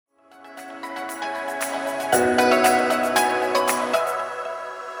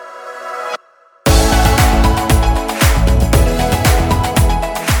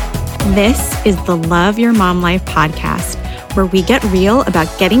This is the Love Your Mom Life podcast, where we get real about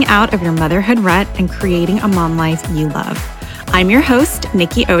getting out of your motherhood rut and creating a mom life you love. I'm your host,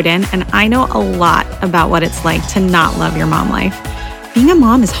 Nikki Oden, and I know a lot about what it's like to not love your mom life. Being a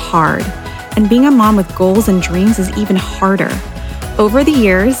mom is hard, and being a mom with goals and dreams is even harder. Over the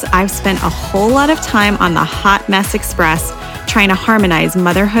years, I've spent a whole lot of time on the Hot Mess Express trying to harmonize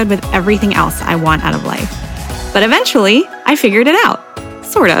motherhood with everything else I want out of life. But eventually, I figured it out.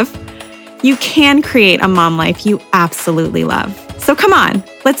 Sort of. You can create a mom life you absolutely love. So come on,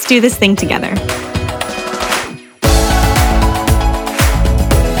 let's do this thing together.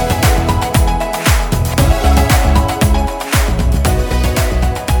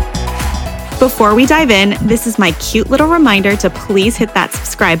 Before we dive in, this is my cute little reminder to please hit that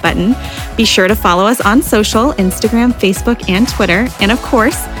subscribe button. Be sure to follow us on social, Instagram, Facebook, and Twitter. And of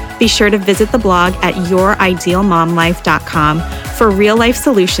course, be sure to visit the blog at youridealmomlife.com for real-life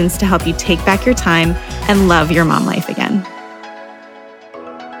solutions to help you take back your time and love your mom life again.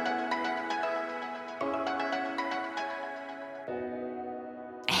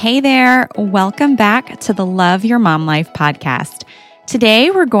 Hey there, welcome back to the Love Your Mom Life podcast. Today,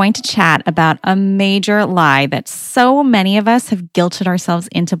 we're going to chat about a major lie that so many of us have guilted ourselves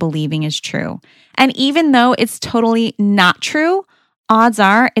into believing is true. And even though it's totally not true, odds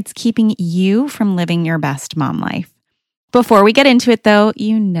are it's keeping you from living your best mom life. Before we get into it though,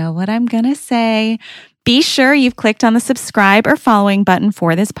 you know what I'm going to say. Be sure you've clicked on the subscribe or following button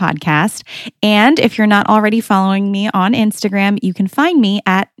for this podcast. And if you're not already following me on Instagram, you can find me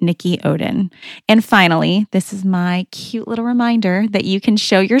at Nikki Oden. And finally, this is my cute little reminder that you can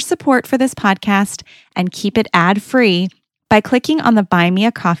show your support for this podcast and keep it ad-free by clicking on the Buy Me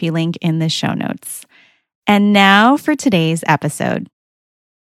a Coffee link in the show notes. And now for today's episode.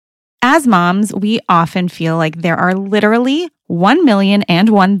 As moms, we often feel like there are literally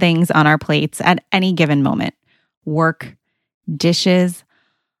 1,000,001 things on our plates at any given moment. Work, dishes,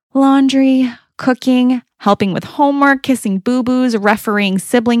 laundry, cooking, helping with homework, kissing boo-boos, refereeing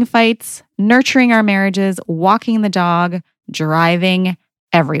sibling fights, nurturing our marriages, walking the dog, driving,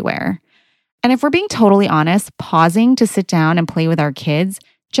 everywhere. And if we're being totally honest, pausing to sit down and play with our kids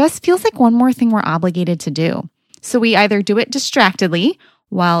just feels like one more thing we're obligated to do. So we either do it distractedly,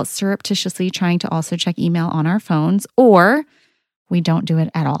 while surreptitiously trying to also check email on our phones, or we don't do it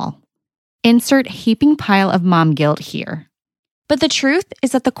at all. Insert heaping pile of mom guilt here. But the truth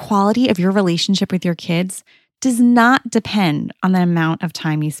is that the quality of your relationship with your kids does not depend on the amount of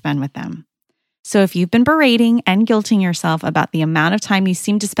time you spend with them. So if you've been berating and guilting yourself about the amount of time you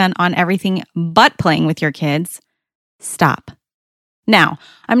seem to spend on everything but playing with your kids, stop. Now,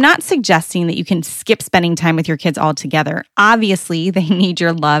 I'm not suggesting that you can skip spending time with your kids altogether. Obviously, they need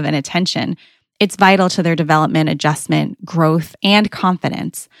your love and attention. It's vital to their development, adjustment, growth, and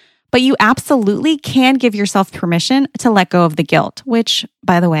confidence. But you absolutely can give yourself permission to let go of the guilt, which,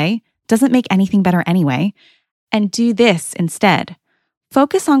 by the way, doesn't make anything better anyway. And do this instead.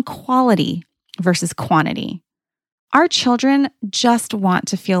 Focus on quality versus quantity. Our children just want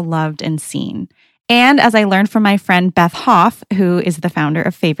to feel loved and seen. And as I learned from my friend Beth Hoff, who is the founder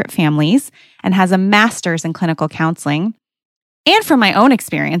of Favorite Families and has a master's in clinical counseling, and from my own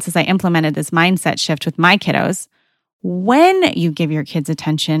experience as I implemented this mindset shift with my kiddos, when you give your kids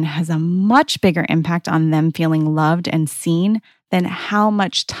attention has a much bigger impact on them feeling loved and seen than how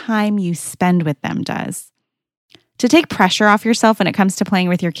much time you spend with them does. To take pressure off yourself when it comes to playing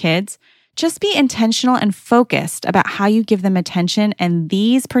with your kids, just be intentional and focused about how you give them attention in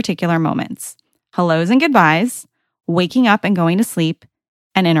these particular moments. Hellos and goodbyes, waking up and going to sleep,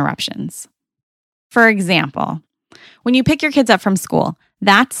 and interruptions. For example, when you pick your kids up from school,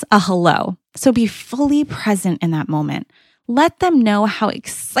 that's a hello. So be fully present in that moment. Let them know how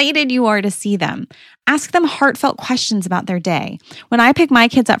excited you are to see them. Ask them heartfelt questions about their day. When I pick my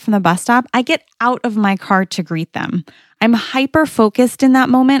kids up from the bus stop, I get out of my car to greet them. I'm hyper-focused in that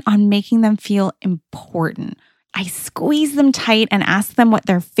moment on making them feel important. I squeeze them tight and ask them what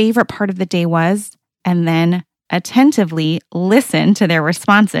their favorite part of the day was, and then attentively listen to their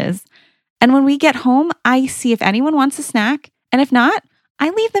responses. And when we get home, I see if anyone wants a snack, and if not, I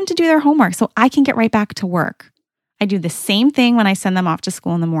leave them to do their homework so I can get right back to work. I do the same thing when I send them off to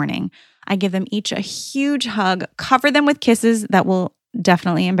school in the morning. I give them each a huge hug, cover them with kisses that will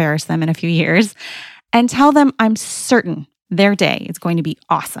definitely embarrass them in a few years, and tell them I'm certain their day is going to be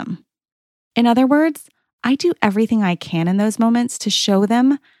awesome. In other words, I do everything I can in those moments to show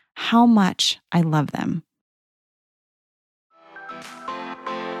them how much I love them.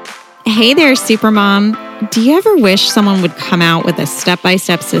 Hey there, Supermom. Do you ever wish someone would come out with a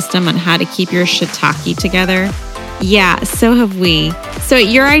step-by-step system on how to keep your shiitake together? Yeah, so have we. So at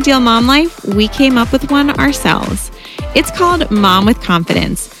Your Ideal Mom Life, we came up with one ourselves. It's called Mom with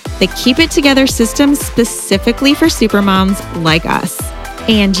Confidence, the Keep It Together system specifically for supermoms like us.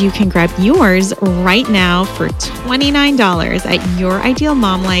 And you can grab yours right now for $29 at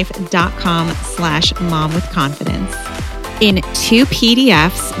youridealmomlife.com/momwithconfidence. In 2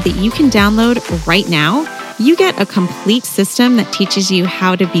 PDFs that you can download right now, you get a complete system that teaches you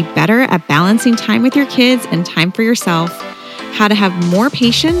how to be better at balancing time with your kids and time for yourself, how to have more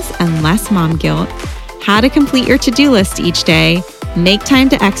patience and less mom guilt, how to complete your to-do list each day, make time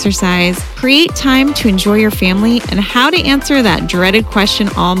to exercise, create time to enjoy your family, and how to answer that dreaded question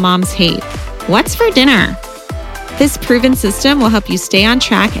all moms hate: what's for dinner? This proven system will help you stay on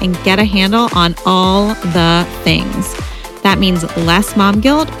track and get a handle on all the things. That means less mom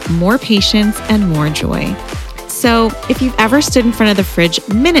guilt, more patience, and more joy. So if you've ever stood in front of the fridge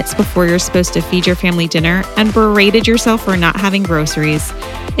minutes before you're supposed to feed your family dinner and berated yourself for not having groceries,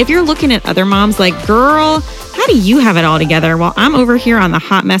 if you're looking at other moms like, girl, how do you have it all together while I'm over here on the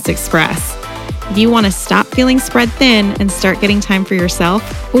Hot Mess Express? If you want to stop feeling spread thin and start getting time for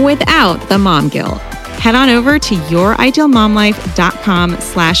yourself without the mom guilt, head on over to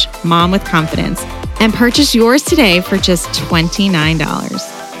youridealmomlife.com/momwithconfidence and purchase yours today for just $29.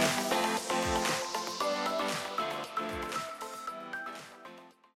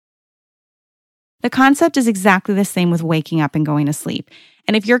 The concept is exactly the same with waking up and going to sleep.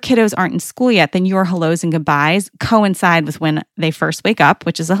 And if your kiddos aren't in school yet, then your hellos and goodbyes coincide with when they first wake up,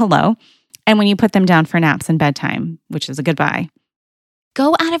 which is a hello, and when you put them down for naps and bedtime, which is a goodbye.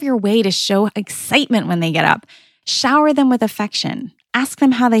 Go out of your way to show excitement when they get up. Shower them with affection. Ask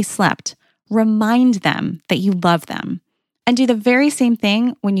them how they slept. Remind them that you love them. And do the very same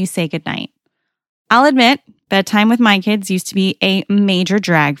thing when you say goodnight. I'll admit, bedtime with my kids used to be a major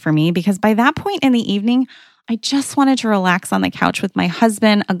drag for me because by that point in the evening, I just wanted to relax on the couch with my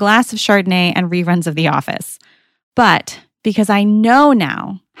husband, a glass of Chardonnay, and reruns of The Office. But because I know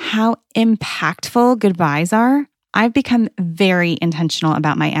now how impactful goodbyes are, I've become very intentional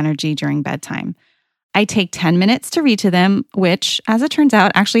about my energy during bedtime. I take 10 minutes to read to them, which, as it turns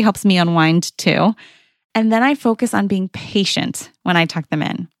out, actually helps me unwind too. And then I focus on being patient when I tuck them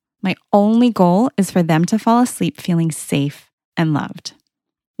in. My only goal is for them to fall asleep feeling safe and loved.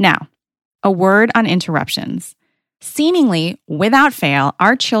 Now, a word on interruptions. Seemingly, without fail,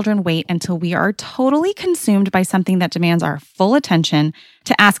 our children wait until we are totally consumed by something that demands our full attention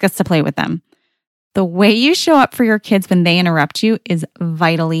to ask us to play with them. The way you show up for your kids when they interrupt you is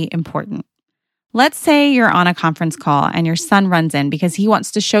vitally important. Let's say you're on a conference call and your son runs in because he wants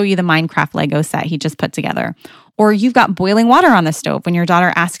to show you the Minecraft Lego set he just put together. Or you've got boiling water on the stove when your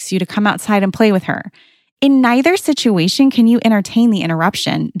daughter asks you to come outside and play with her. In neither situation can you entertain the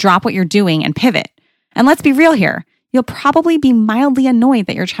interruption, drop what you're doing, and pivot. And let's be real here. You'll probably be mildly annoyed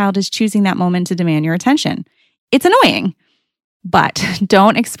that your child is choosing that moment to demand your attention. It's annoying. But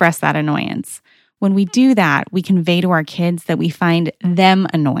don't express that annoyance. When we do that, we convey to our kids that we find them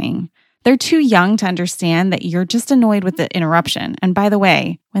annoying. They're too young to understand that you're just annoyed with the interruption. And by the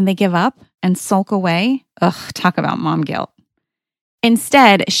way, when they give up and sulk away, talk about mom guilt.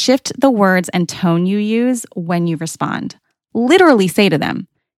 Instead, shift the words and tone you use when you respond. Literally say to them,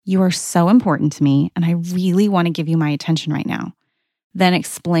 "You are so important to me, and I really want to give you my attention right now." Then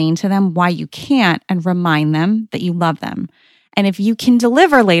explain to them why you can't and remind them that you love them. And if you can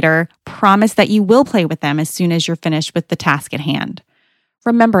deliver later, promise that you will play with them as soon as you're finished with the task at hand.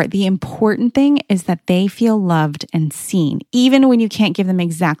 Remember, the important thing is that they feel loved and seen, even when you can't give them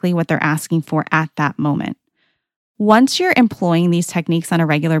exactly what they're asking for at that moment. Once you're employing these techniques on a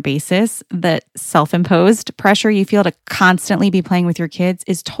regular basis, the self-imposed pressure you feel to constantly be playing with your kids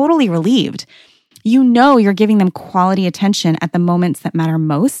is totally relieved. You know you're giving them quality attention at the moments that matter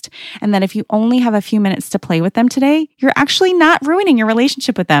most, and that if you only have a few minutes to play with them today, you're actually not ruining your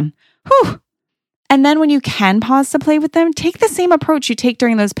relationship with them. Whew! And then when you can pause to play with them, take the same approach you take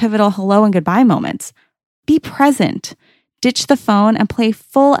during those pivotal hello and goodbye moments. Be present. Ditch the phone and play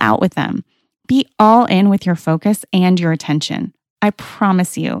full out with them. Be all in with your focus and your attention. I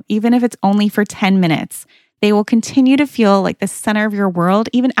promise you, even if it's only for 10 minutes, they will continue to feel like the center of your world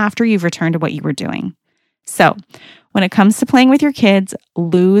even after you've returned to what you were doing. So, when it comes to playing with your kids,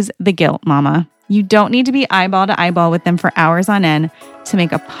 lose the guilt, mama. You don't need to be eyeball to eyeball with them for hours on end to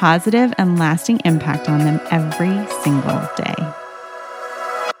make a positive and lasting impact on them every single day.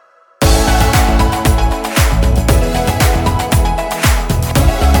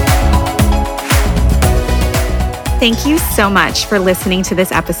 Thank you so much for listening to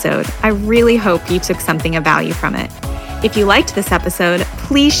this episode. I really hope you took something of value from it. If you liked this episode,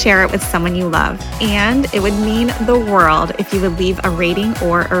 please share it with someone you love, and it would mean the world if you would leave a rating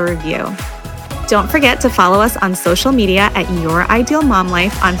or a review. Don't forget to follow us on social media at Your Ideal Mom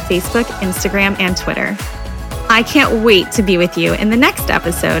Life on Facebook, Instagram, and Twitter. I can't wait to be with you in the next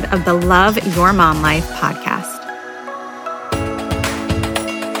episode of the Love Your Mom Life podcast.